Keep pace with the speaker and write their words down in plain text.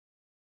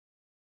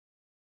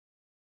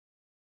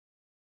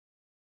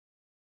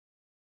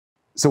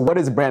So what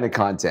is branded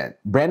content?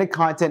 Branded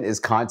content is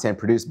content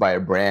produced by a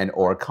brand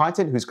or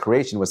content whose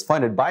creation was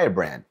funded by a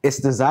brand. It's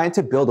designed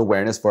to build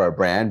awareness for a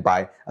brand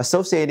by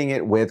associating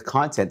it with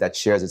content that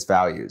shares its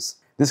values.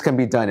 This can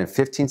be done in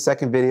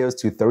 15-second videos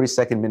to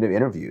 30-second minute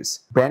interviews.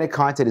 Branded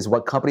content is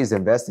what companies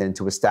invest in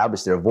to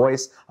establish their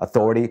voice,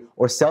 authority,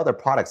 or sell their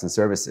products and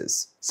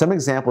services. Some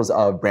examples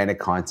of branded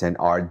content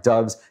are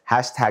Dove's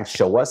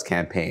 #ShowUs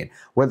campaign,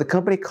 where the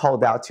company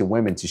called out to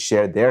women to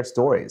share their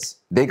stories.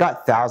 They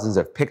got thousands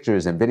of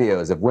pictures and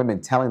videos of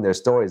women telling their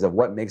stories of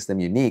what makes them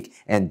unique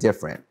and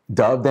different.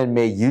 Dove then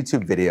made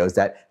YouTube videos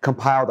that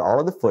compiled all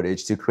of the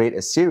footage to create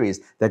a series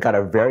that got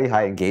a very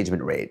high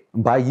engagement rate.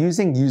 By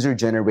using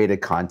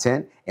user-generated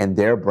content and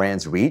their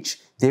brand's reach,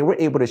 they were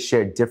able to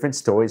share different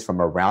stories from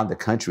around the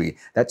country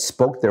that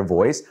spoke their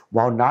voice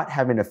while not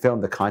having to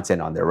film the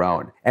content on their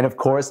own. And of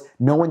course,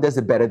 no one does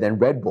it better than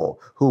Red Bull,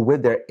 who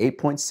with their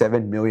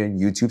 8.7 million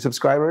YouTube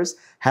subscribers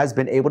has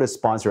been able to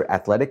sponsor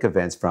athletic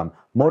events from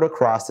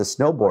motocross to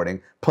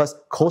snowboarding, plus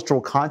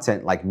cultural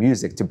content like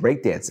music to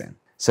breakdancing.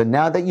 So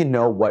now that you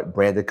know what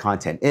branded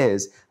content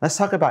is, let's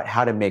talk about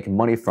how to make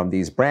money from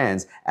these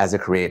brands as a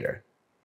creator.